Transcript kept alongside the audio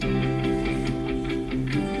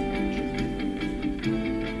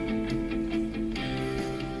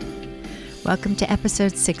Welcome to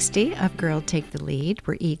episode 60 of Girl Take the Lead,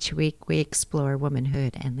 where each week we explore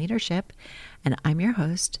womanhood and leadership. And I'm your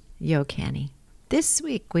host, Yo Canny. This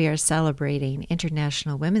week we are celebrating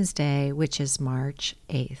International Women's Day, which is March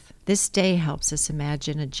 8th. This day helps us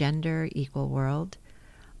imagine a gender-equal world,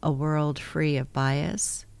 a world free of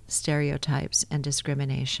bias, stereotypes, and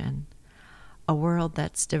discrimination, a world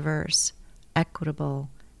that's diverse, equitable,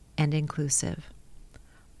 and inclusive.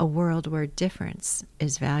 A world where difference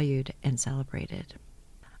is valued and celebrated.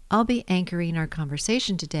 I'll be anchoring our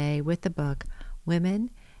conversation today with the book Women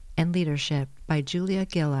and Leadership by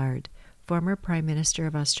Gillard, former Prime Minister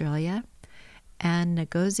of Australia, and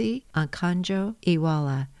Ngozi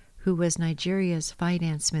Okonjo-Iweala, who was Nigeria's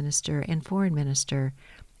finance minister and foreign minister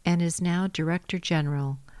and is now Director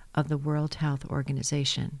General of the World Health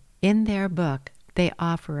Organization. In their book, they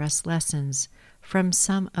offer us lessons from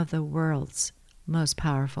some of the world's most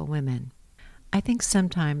powerful women. I think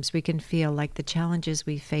sometimes we can feel like the challenges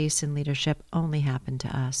we face in leadership only happen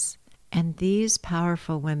to us. And these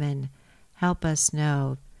powerful women help us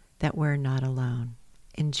know that we're not alone.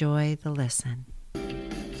 Enjoy the listen.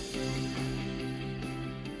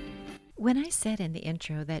 When I said in the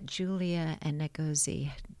intro that Julia and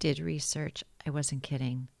Ngozi did research, I wasn't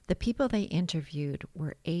kidding. The people they interviewed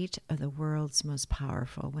were 8 of the world's most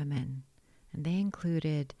powerful women, and they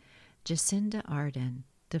included Jacinda Ardern,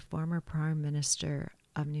 the former Prime Minister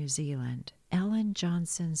of New Zealand, Ellen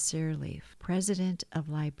Johnson Sirleaf, President of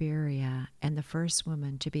Liberia and the first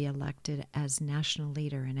woman to be elected as national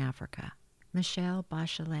leader in Africa, Michelle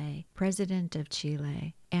Bachelet, President of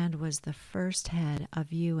Chile, and was the first head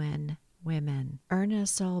of UN Women, Erna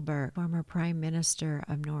Solberg, former Prime Minister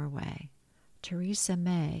of Norway, Theresa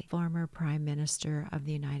May, former Prime Minister of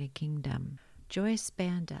the United Kingdom, Joyce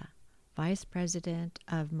Banda, Vice President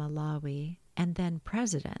of Malawi, and then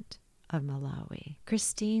President of Malawi.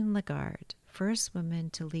 Christine Lagarde, first woman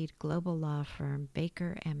to lead global law firm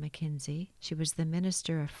Baker & McKinsey. She was the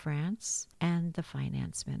Minister of France and the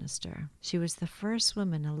Finance Minister. She was the first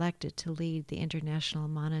woman elected to lead the International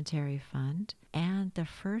Monetary Fund and the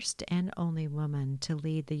first and only woman to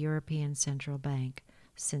lead the European Central Bank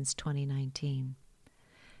since 2019.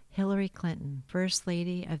 Hillary Clinton, First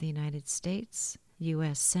Lady of the United States,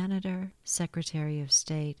 U.S. Senator, Secretary of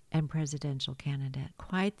State, and presidential candidate.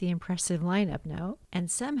 Quite the impressive lineup, no?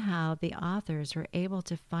 And somehow the authors were able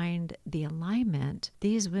to find the alignment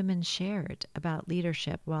these women shared about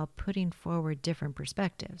leadership while putting forward different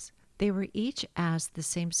perspectives. They were each asked the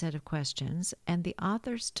same set of questions, and the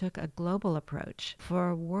authors took a global approach for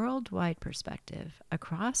a worldwide perspective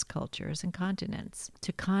across cultures and continents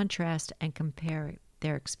to contrast and compare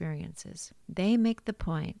their experiences. They make the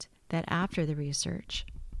point that after the research,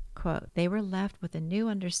 quote, they were left with a new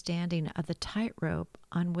understanding of the tightrope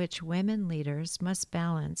on which women leaders must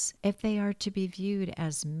balance if they are to be viewed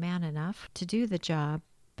as man enough to do the job,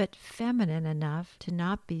 but feminine enough to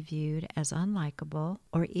not be viewed as unlikable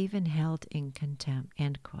or even held in contempt,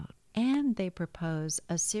 end quote. And they propose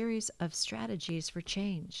a series of strategies for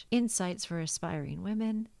change, insights for aspiring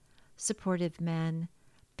women, supportive men,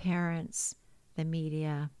 parents, the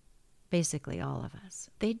media, basically all of us.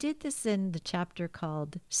 They did this in the chapter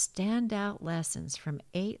called Standout Lessons from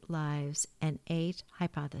 8 Lives and 8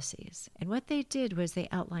 Hypotheses. And what they did was they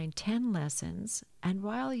outlined 10 lessons, and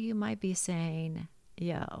while you might be saying,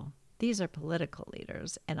 yo, these are political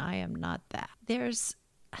leaders and I am not that, there's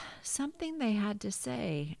something they had to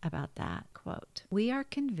say about that. Quote, we are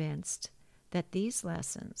convinced that these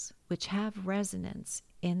lessons, which have resonance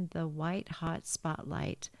in the white-hot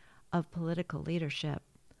spotlight of political leadership,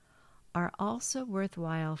 are also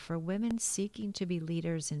worthwhile for women seeking to be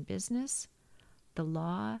leaders in business, the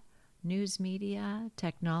law, news media,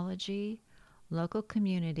 technology, local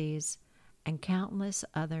communities, and countless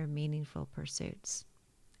other meaningful pursuits.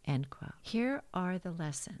 End quote. Here are the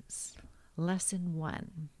lessons. Lesson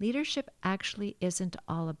 1. Leadership actually isn't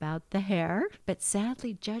all about the hair, but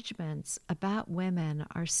sadly judgments about women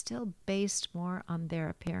are still based more on their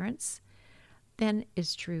appearance than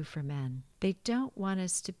is true for men. They don't want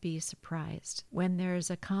us to be surprised when there's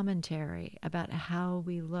a commentary about how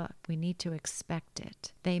we look. We need to expect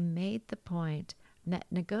it. They made the point that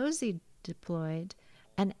Ngozi deployed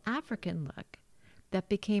an African look that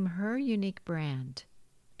became her unique brand.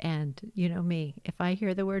 And you know me, if I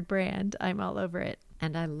hear the word brand, I'm all over it.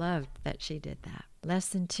 And I loved that she did that.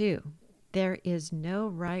 Lesson 2, there is no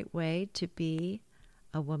right way to be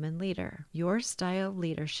a woman leader. Your style of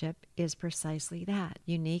leadership is precisely that,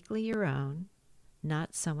 uniquely your own,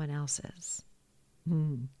 not someone else's.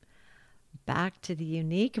 Back to the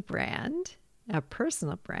unique brand, a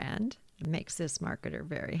personal brand, makes this marketer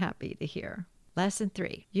very happy to hear. Lesson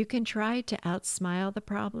 3. You can try to outsmile the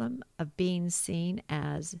problem of being seen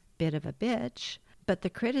as bit of a bitch, but the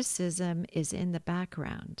criticism is in the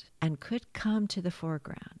background and could come to the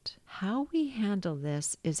foreground. How we handle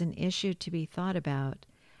this is an issue to be thought about,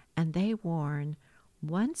 and they warn,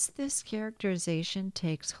 once this characterization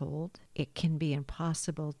takes hold, it can be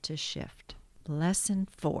impossible to shift. Lesson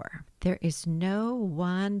 4. There is no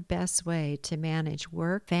one best way to manage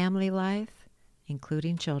work, family life,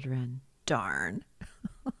 including children. Darn.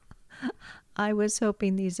 I was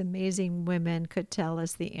hoping these amazing women could tell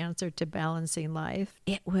us the answer to balancing life.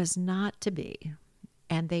 It was not to be.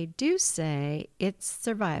 And they do say it's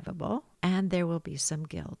survivable and there will be some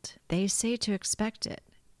guilt. They say to expect it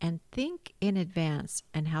and think in advance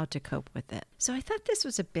and how to cope with it. So I thought this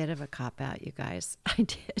was a bit of a cop-out, you guys. I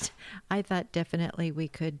did. I thought definitely we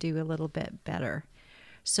could do a little bit better.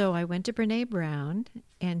 So I went to Brene Brown,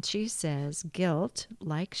 and she says, guilt,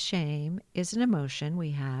 like shame, is an emotion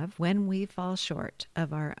we have when we fall short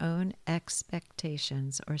of our own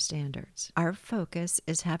expectations or standards. Our focus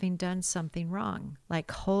is having done something wrong,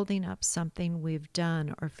 like holding up something we've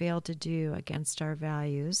done or failed to do against our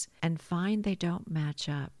values and find they don't match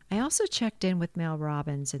up. I also checked in with Mel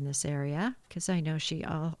Robbins in this area because I know she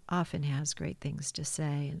often has great things to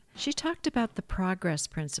say. And she talked about the progress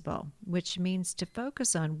principle, which means to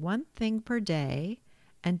focus on one thing per day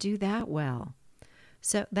and do that well,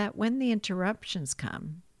 so that when the interruptions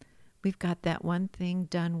come, we've got that one thing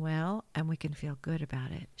done well and we can feel good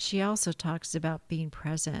about it. She also talks about being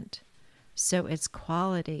present. So it's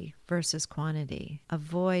quality versus quantity.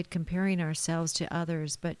 Avoid comparing ourselves to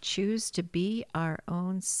others, but choose to be our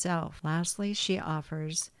own self. Lastly, she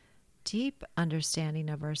offers deep understanding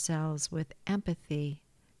of ourselves with empathy,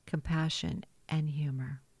 compassion, and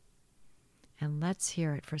humor. And let's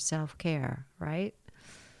hear it for self-care, right?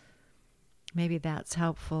 Maybe that's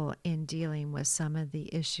helpful in dealing with some of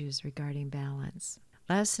the issues regarding balance.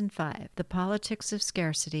 Lesson 5. The politics of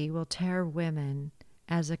scarcity will tear women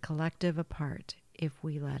as a collective apart if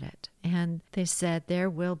we let it. And they said there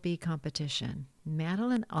will be competition.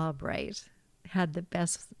 Madeleine Albright had the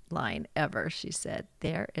best line ever. She said,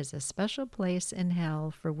 there is a special place in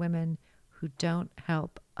hell for women who don't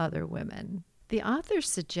help other women. The author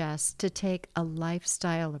suggests to take a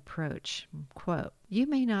lifestyle approach. Quote, you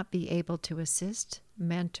may not be able to assist,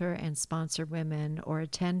 mentor, and sponsor women or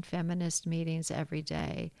attend feminist meetings every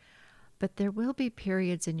day, but there will be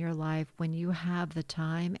periods in your life when you have the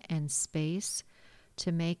time and space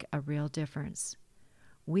to make a real difference.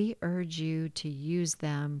 We urge you to use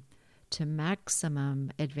them to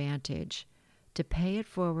maximum advantage, to pay it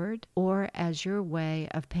forward, or as your way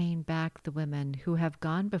of paying back the women who have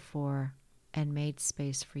gone before and made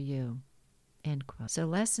space for you. End quote. So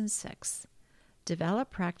lesson 6,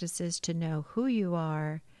 develop practices to know who you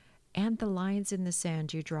are and the lines in the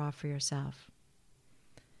sand you draw for yourself.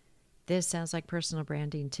 This sounds like personal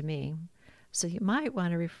branding to me, so you might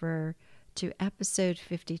want to refer to episode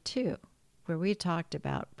 52, where we talked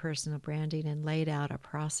about personal branding and laid out a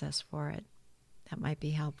process for it. That might be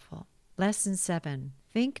helpful. Lesson 7,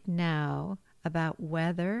 think now about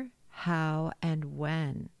whether, how, and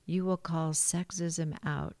when you will call sexism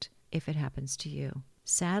out if it happens to you.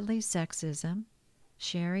 Sadly, sexism,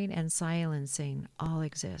 sharing, and silencing all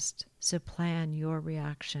exist, so plan your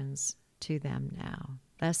reactions to them now.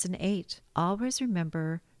 Lesson 8, always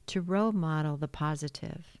remember to role model the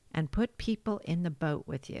positive and put people in the boat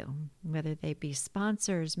with you, whether they be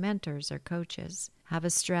sponsors, mentors, or coaches. Have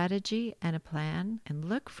a strategy and a plan, and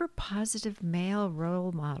look for positive male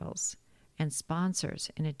role models and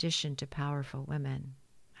sponsors in addition to powerful women.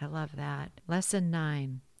 I love that. Lesson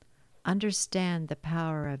 9, understand the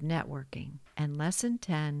power of networking. And lesson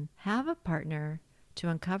 10, have a partner to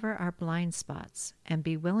uncover our blind spots and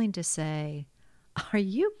be willing to say, are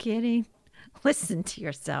you kidding? Listen to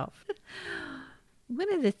yourself.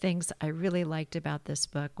 One of the things I really liked about this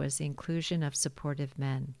book was the inclusion of supportive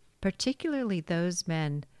men, particularly those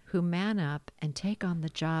men who man up and take on the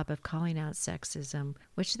job of calling out sexism,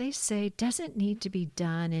 which they say doesn't need to be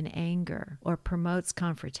done in anger or promotes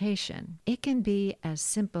confrontation. It can be as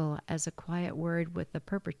simple as a quiet word with the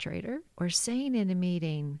perpetrator, or saying in a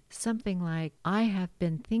meeting something like, I have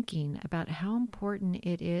been thinking about how important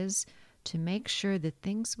it is to make sure the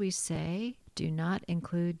things we say do not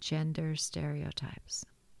include gender stereotypes.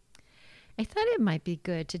 I thought it might be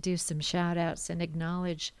good to do some shout outs and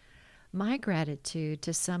acknowledge my gratitude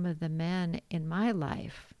to some of the men in my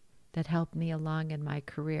life that helped me along in my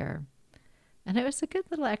career. And it was a good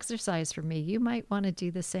little exercise for me. You might want to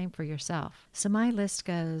do the same for yourself. So my list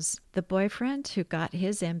goes: the boyfriend who got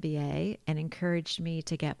his MBA and encouraged me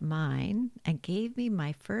to get mine and gave me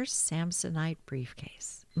my first Samsonite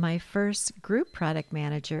briefcase. My first group product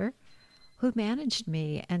manager who managed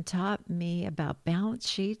me and taught me about balance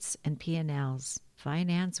sheets and P&Ls.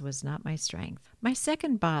 Finance was not my strength. My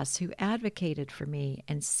second boss who advocated for me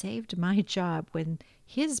and saved my job when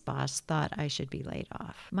his boss thought I should be laid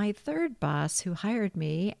off. My third boss who hired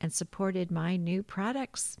me and supported my new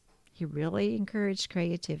products. He really encouraged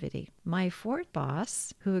creativity. My fourth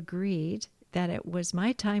boss who agreed that it was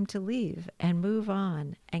my time to leave and move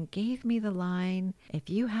on and gave me the line, if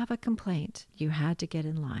you have a complaint, you had to get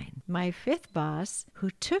in line. My fifth boss who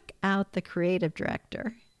took out the creative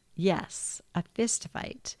director. Yes, a fist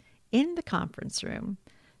fight in the conference room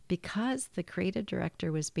because the creative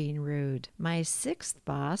director was being rude. My sixth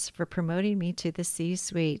boss for promoting me to the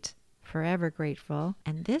C-suite. Forever grateful.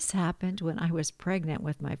 And this happened when I was pregnant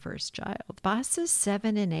with my first child. Bosses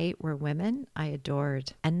 7 and 8 were women I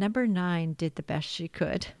adored. And number 9 did the best she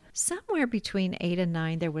could. Somewhere between 8 and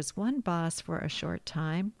 9, there was one boss for a short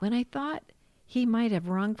time. When I thought he might have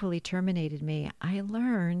wrongfully terminated me, I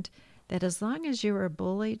learned that as long as you are a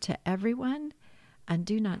bully to everyone and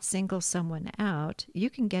do not single someone out, you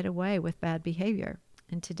can get away with bad behavior.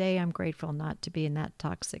 And today I'm grateful not to be in that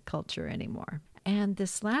toxic culture anymore. And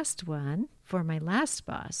this last one, for my last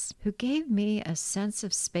boss, who gave me a sense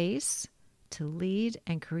of space to lead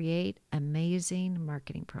and create amazing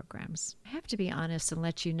marketing programs. I have to be honest and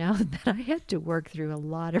let you know that I had to work through a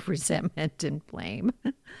lot of resentment and blame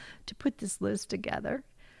to put this list together.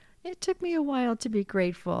 It took me a while to be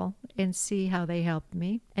grateful and see how they helped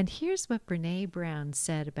me. And here's what Brene Brown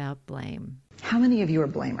said about blame. How many of you are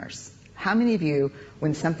blamers? How many of you,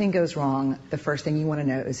 when something goes wrong, the first thing you want to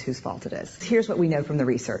know is whose fault it is? Here's what we know from the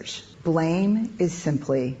research. Blame is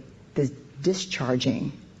simply the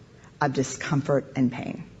discharging of discomfort and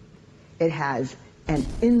pain. It has an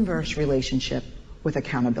inverse relationship with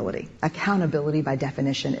accountability. Accountability, by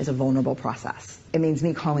definition, is a vulnerable process. It means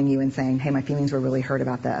me calling you and saying, hey, my feelings were really hurt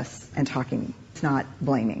about this, and talking. It's not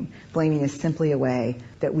blaming. Blaming is simply a way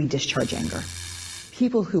that we discharge anger.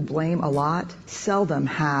 People who blame a lot seldom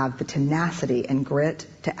have the tenacity and grit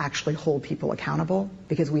to actually hold people accountable,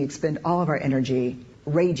 because we expend all of our energy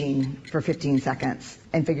raging for 15 seconds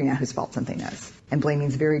and figuring out whose fault something is. And blaming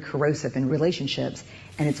is very corrosive in relationships,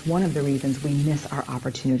 and it's one of the reasons we miss our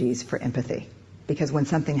opportunities for empathy. Because when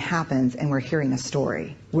something happens and we're hearing a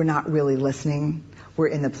story, we're not really listening. We're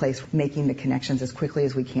in the place making the connections as quickly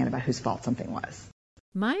as we can about whose fault something was.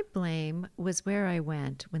 My blame was where I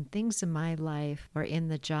went when things in my life or in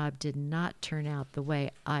the job did not turn out the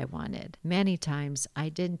way I wanted. Many times I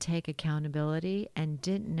didn't take accountability and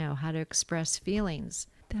didn't know how to express feelings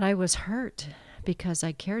that I was hurt because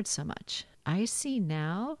I cared so much. I see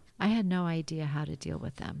now I had no idea how to deal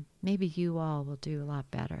with them. Maybe you all will do a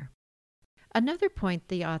lot better. Another point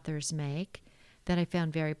the authors make that I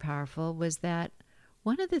found very powerful was that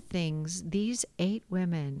one of the things these 8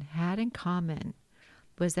 women had in common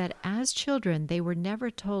was that as children, they were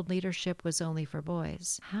never told leadership was only for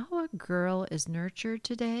boys. How a girl is nurtured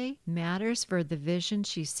today matters for the vision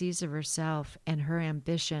she sees of herself and her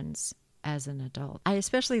ambitions as an adult. I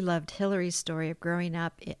especially loved Hillary's story of growing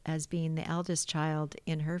up as being the eldest child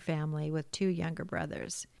in her family with 2 younger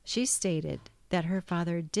brothers. She stated that her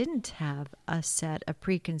father didn't have a set of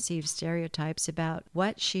preconceived stereotypes about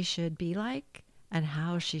what she should be like and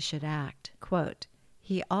how she should act. Quote,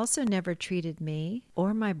 "He also never treated me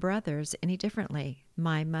or my brothers any differently.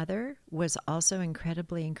 My mother was also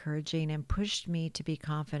incredibly encouraging and pushed me to be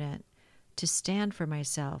confident, to stand for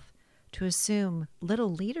myself, to assume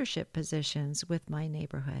little leadership positions with my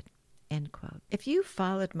neighborhood." End quote. If you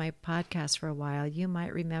followed my podcast for a while, you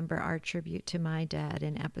might remember our tribute to my dad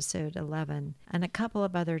in episode 11, and a couple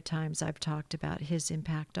of other times I've talked about his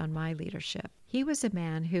impact on my leadership. He was a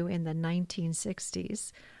man who in the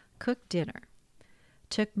 1960s cooked dinner,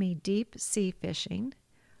 took me deep sea fishing,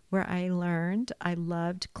 where I learned I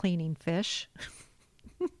loved cleaning fish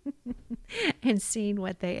and seeing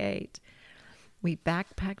what they ate. We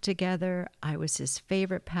backpacked together. I was his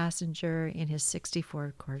favorite passenger in his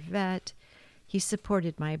 64 Corvette. He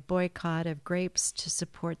supported my boycott of grapes to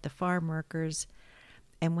support the farm workers.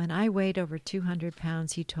 And when I weighed over 200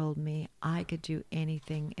 pounds, he told me I could do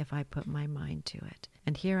anything if I put my mind to it.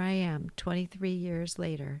 And here I am, 23 years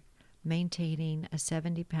later, maintaining a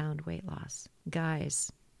 70-pound weight loss.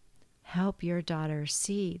 Guys, help your daughter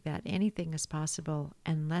see that anything is possible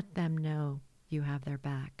and let them know you have their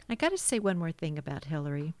back. I got to say one more thing about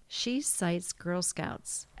Hillary. She cites Girl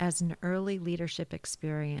Scouts as an early leadership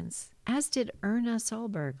experience as did Erna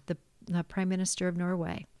Solberg, the Prime Minister of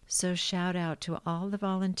Norway. So shout out to all the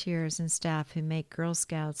volunteers and staff who make Girl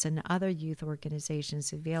Scouts and other youth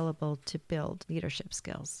organizations available to build leadership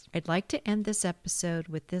skills. I'd like to end this episode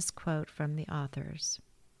with this quote from the authors.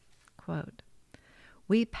 Quote,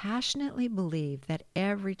 "We passionately believe that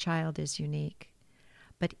every child is unique,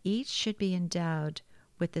 but each should be endowed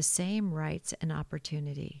with the same rights and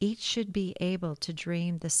opportunity. Each should be able to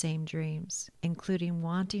dream the same dreams, including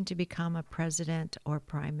wanting to become a president or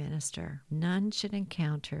prime minister. None should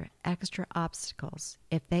encounter extra obstacles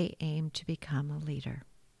if they aim to become a leader."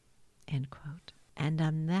 End quote. And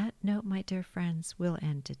on that note, my dear friends, we'll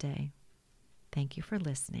end today. Thank you for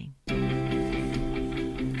listening.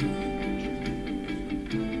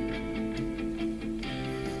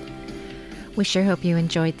 We sure hope you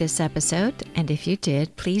enjoyed this episode, and if you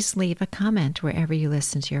did, please leave a comment wherever you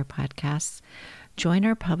listen to your podcasts. Join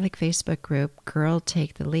our public Facebook group, Girl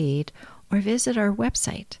Take the Lead, or visit our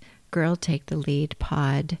website,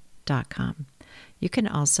 girltaketheleadpod.com. You can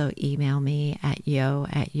also email me at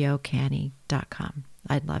yo@yocanny.com.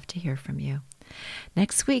 I'd love to hear from you.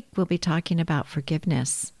 Next week, we'll be talking about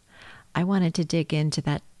forgiveness. I wanted to dig into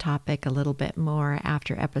that topic a little bit more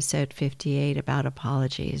after episode 58 about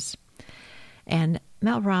apologies. And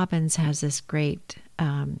Mel Robbins has this great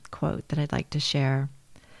quote that I'd like to share.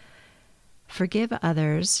 "Forgive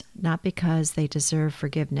others not because they deserve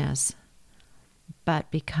forgiveness,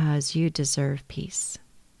 but because you deserve peace."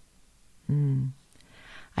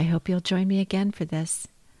 I hope you'll join me again for this.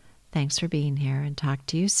 Thanks for being here, and talk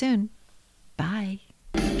to you soon. Bye.